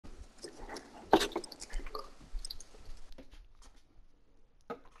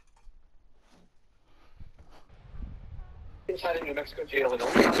inside a New Mexico jail and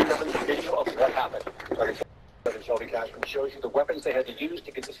only discovered the video of what happened. Sergeant Shelby Cashman shows you the weapons they had to use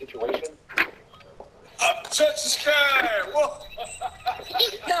to get the situation. Up touch the sky! Whoa!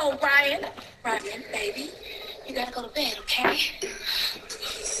 No, Ryan. Ryan, baby. You gotta go to bed, okay?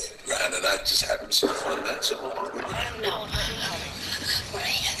 Ryan and I just having some fun, that's all. No.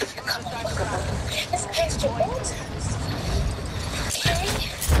 Ryan, come on. Let's pass your bedtime.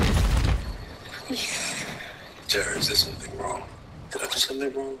 Okay? Jerry, is there something wrong? Did I do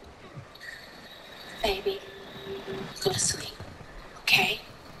something wrong? Baby, go to sleep, okay?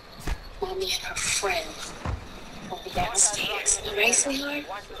 Mommy and her friends will be downstairs. All right, sweetheart?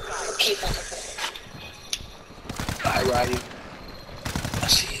 Okay, bye. Bye, Ryan. I'll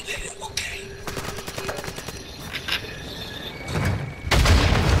see you later, okay?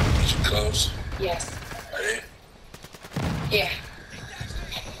 Is it close? Yes. Ready? Yeah.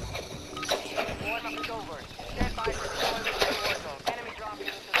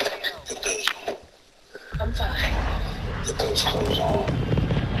 Put those on. I'm fine. Put those clothes on.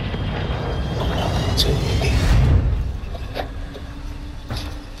 That's all you need.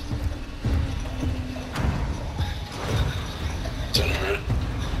 Turn around.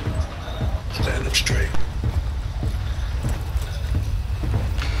 Stand up straight.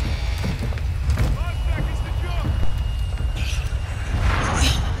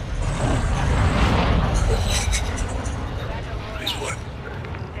 Please what?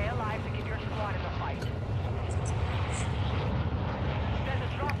 Stay alive to give your squad in the fight.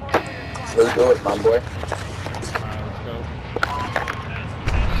 Let's do it, my boy.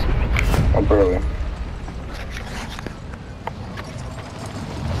 I'm early.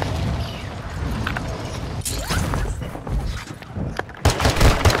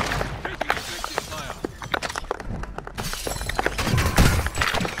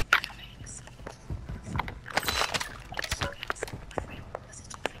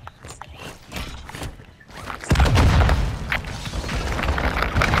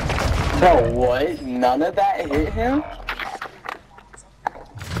 Bro, what? None of that hit him?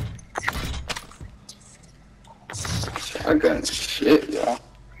 Fucking shit, yo.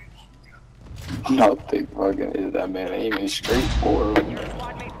 Nothing fucking is that man aiming straight forward. Your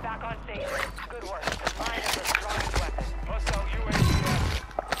squad mates back on station. Good work. Mine is the strongest weapon. Hostile UAV.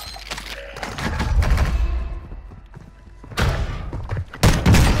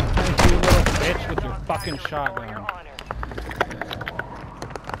 Thank you, little bitch, with your fucking Your shotgun. honor.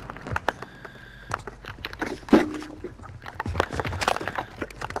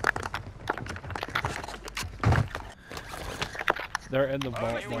 They're in the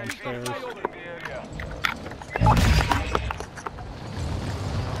vault downstairs.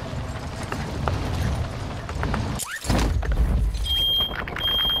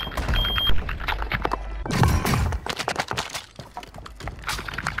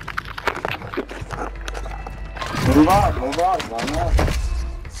 Move on, why not?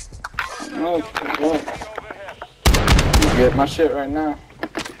 No. Get my shit right now.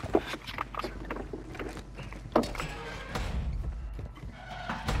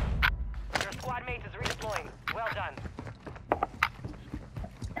 Your squad mate is redeploying. Well done.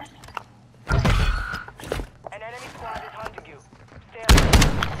 An enemy squad is hunting you. Stay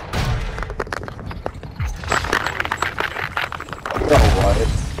So what?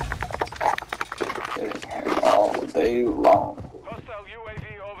 All day long. Hostile UAV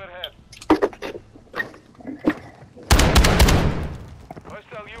overhead.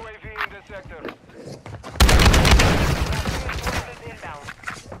 Hostile UAV in the sector. Reinforcements inbound.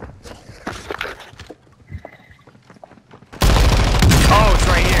 Oh, it's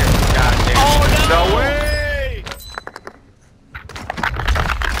right here. God damn. Oh, no! No way!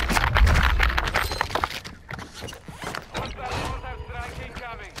 Hostile mortar strike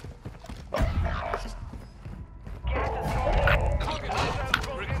incoming.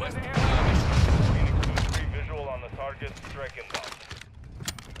 Visual on the target, strike inbound.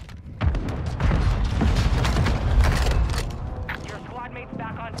 Your squad mates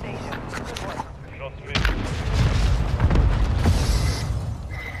back on station. Good work. Not missed.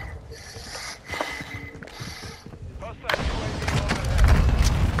 Hostile UAV overhead.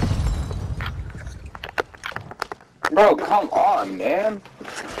 Bro, come on, man.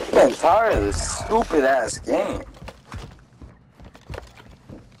 I'm tired of this stupid ass game.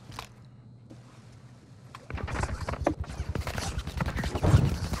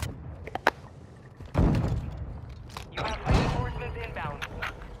 You have reinforcements inbound.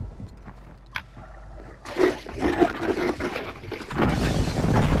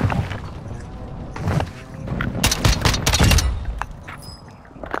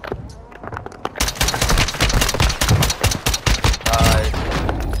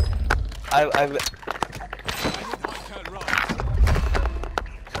 Hostile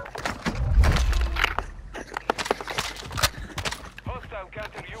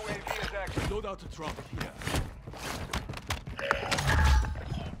counter UAV is active. Load out the truck here.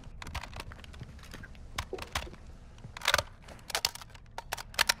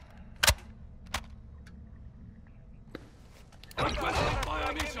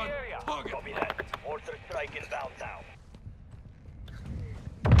 Fire mission. Target. Copy that. Mortar strike inbound now.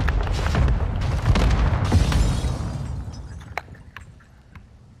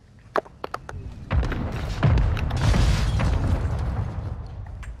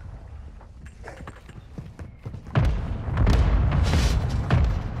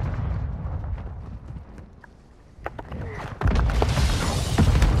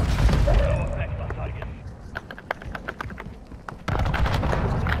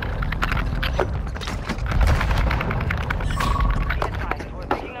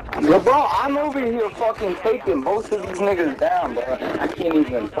 Yo, bro, I'm over here fucking taking both of these niggas down, bro. I can't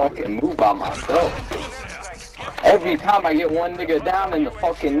even fucking move by myself. Every time I get one nigga down and the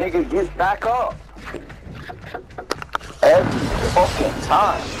fucking nigga gets back up. Every fucking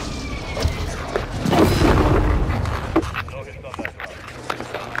time.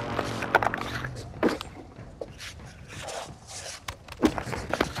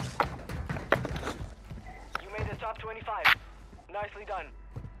 You made the top 25. Nicely done.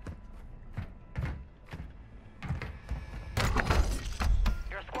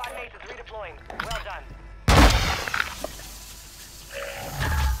 Your squad mate is redeploying. Well done.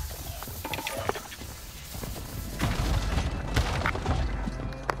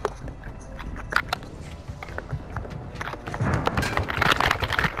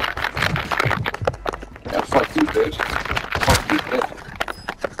 Yeah, fuck you, bitch. Fuck you, bitch.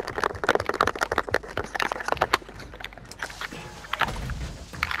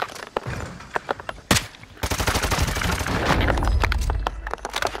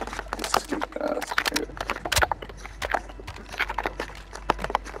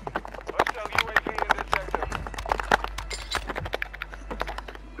 Hostile UAV in this sector.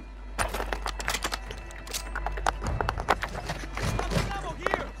 Ammo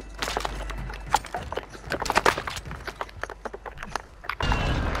here.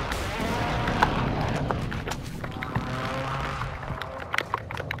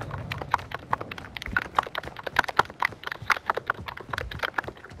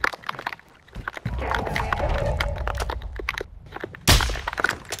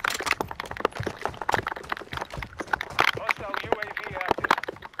 Hostile UAV active.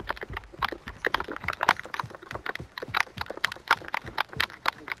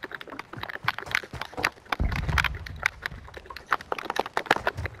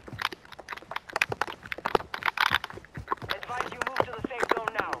 Advise you move to the safe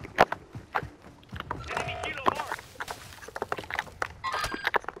zone now. Enemy kilo mark.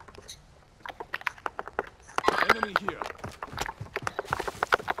 Enemy here.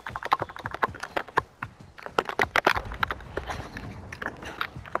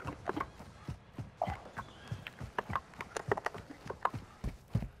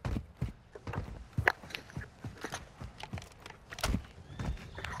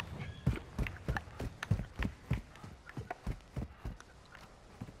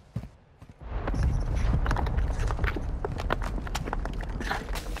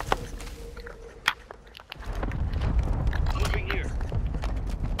 Moving here.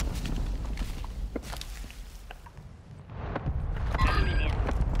 Enemy mark.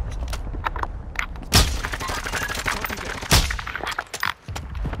 Copy that.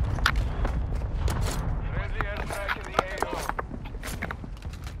 Friendly airstrike in the AO.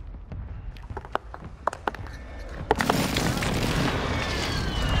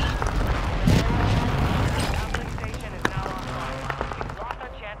 Uplink station is now offline. We've lost our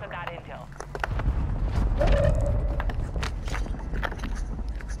chance at that intel.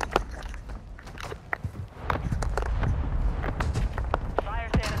 Fire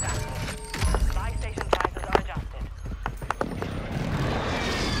sale is active. Buy station prices are adjusted.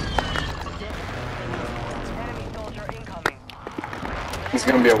 Enemy soldier incoming. It's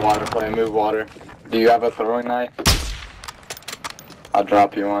gonna be a water play. Move water. Do you have a throwing knife? I'll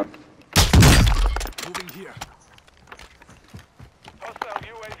drop you one. Moving here. Hostile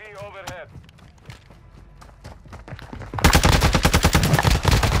UAV overhead.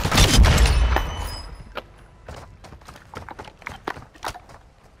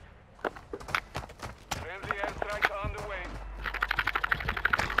 Friendly airstrike on the way.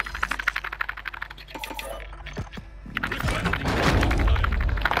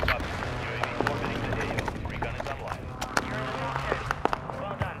 UAV orbiting the AO. Recon is online. You're in the top 10.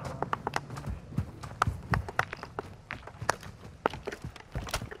 Well done.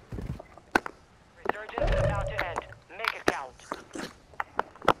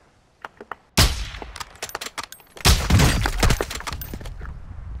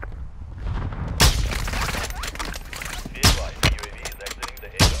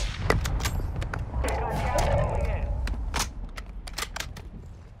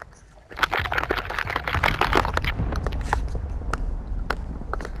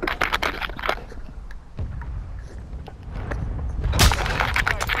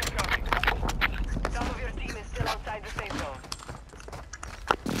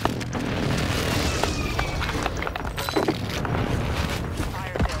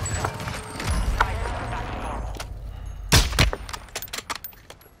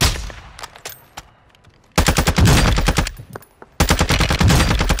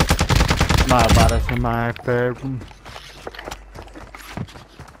 My body's in my bedroom.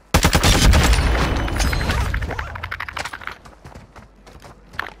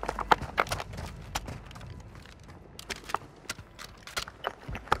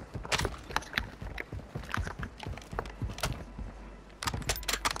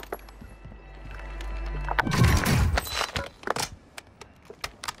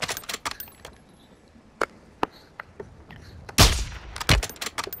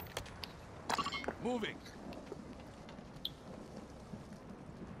 Moving.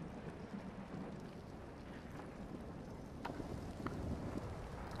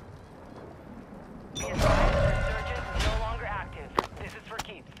 Be advised, resurgence is no longer active. This is for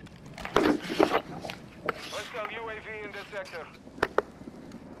keeps. Hostile UAV in the sector.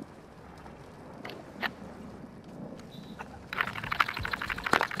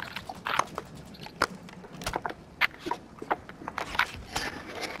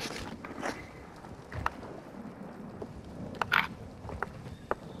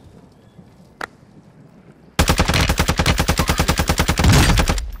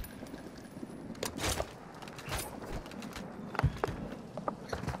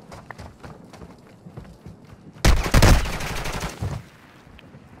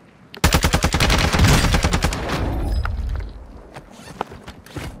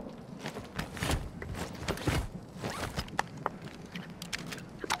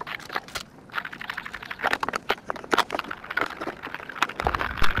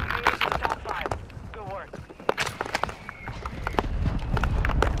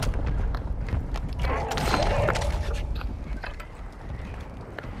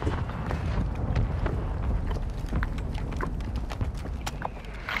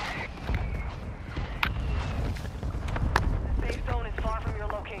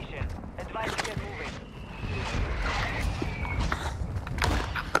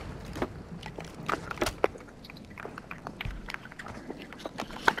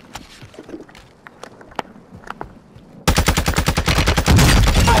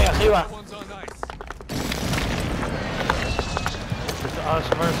 One's on ice. It's us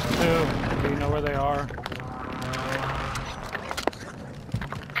versus two. Do you know where they are?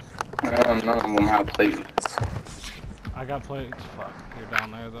 None of them have plates. I got plates. Fuck. You're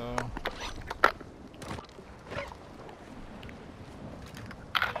down there though.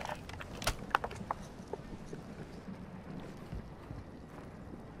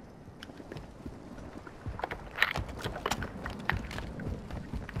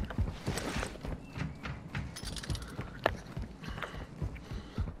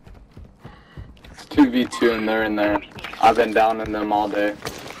 It's 2v2 and they're in there. I've been down in them all day.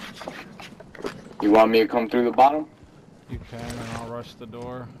 You want me to come through the bottom? You can, and I'll rush the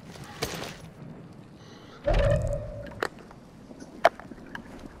door.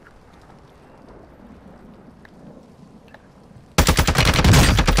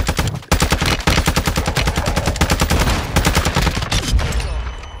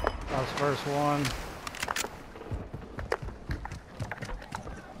 That was first one.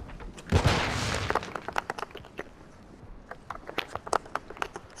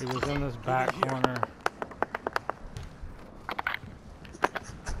 He was in this back corner.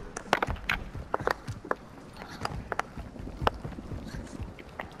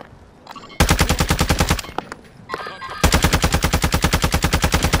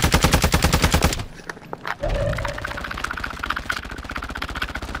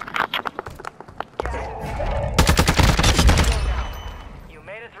 You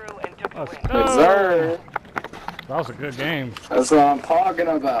made it through and took the Let's win. go. Yes, sir. That was a good game. That's what I'm talking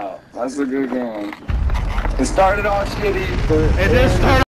about. That's a good game. It started off shitty, but It did start